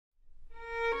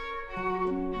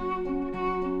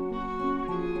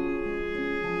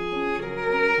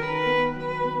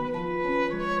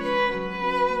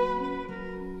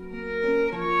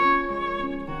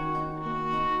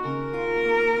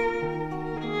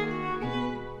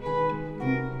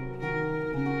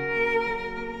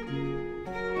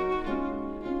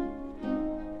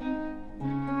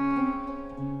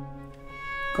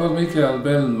Carl Michael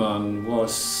Bellman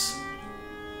was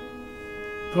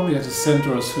probably at the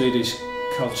center of Swedish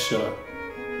culture,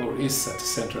 or is at the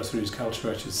center of Swedish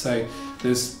culture, I should say.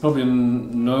 There's probably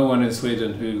no one in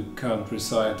Sweden who can't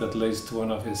recite at least one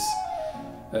of his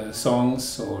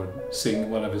songs or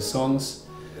sing one of his songs.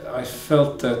 I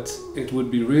felt that it would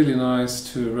be really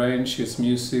nice to arrange his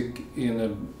music in a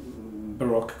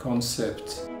Baroque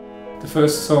concept. The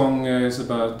first song is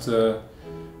about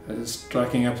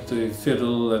striking up the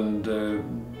fiddle and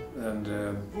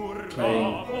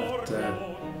playing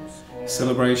at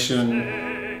celebration.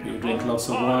 You drink lots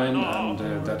of wine,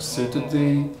 and that suited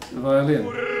the violin.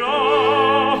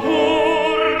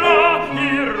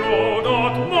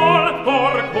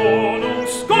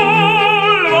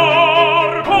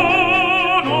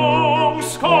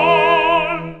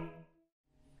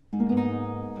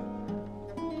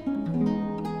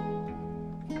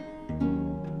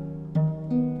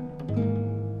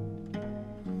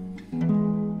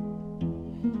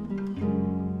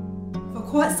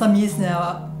 For quite some years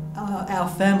now, our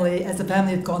family, as a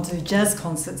family, have gone to jazz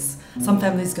concerts. Some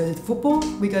families go to football,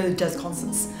 we go to jazz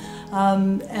concerts.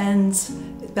 And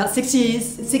about 6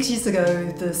 years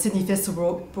ago, the Sydney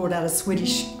Festival brought out a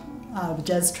Swedish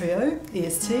jazz trio,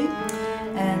 e.s.t,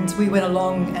 and we went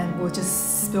along and were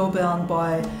just spellbound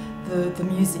by the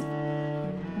music.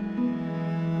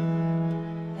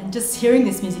 And just hearing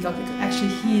this music, I could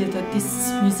actually hear that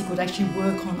this music would actually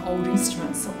work on old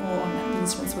instruments or on the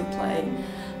instruments we play.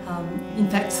 In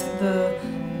fact, the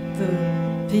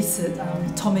piece that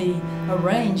Tommie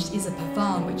arranged is a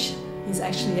Pavane, which is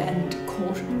actually a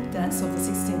court dance of the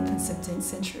 16th and 17th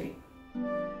century.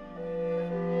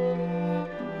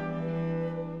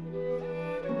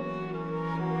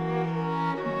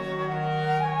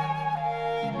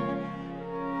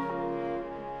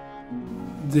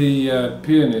 The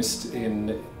pianist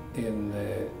in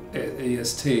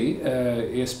e.s.t,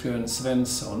 Esbjörn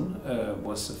Svensson,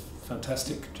 was a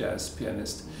fantastic jazz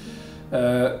pianist,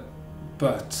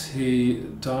 but he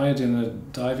died in a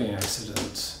diving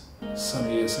accident some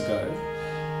years ago,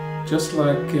 just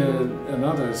like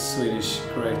another Swedish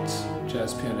great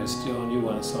jazz pianist, Jan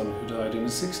Johansson, who died in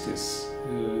the 60s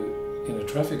in a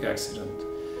traffic accident.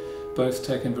 Both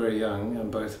taken very young and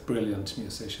both brilliant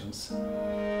musicians.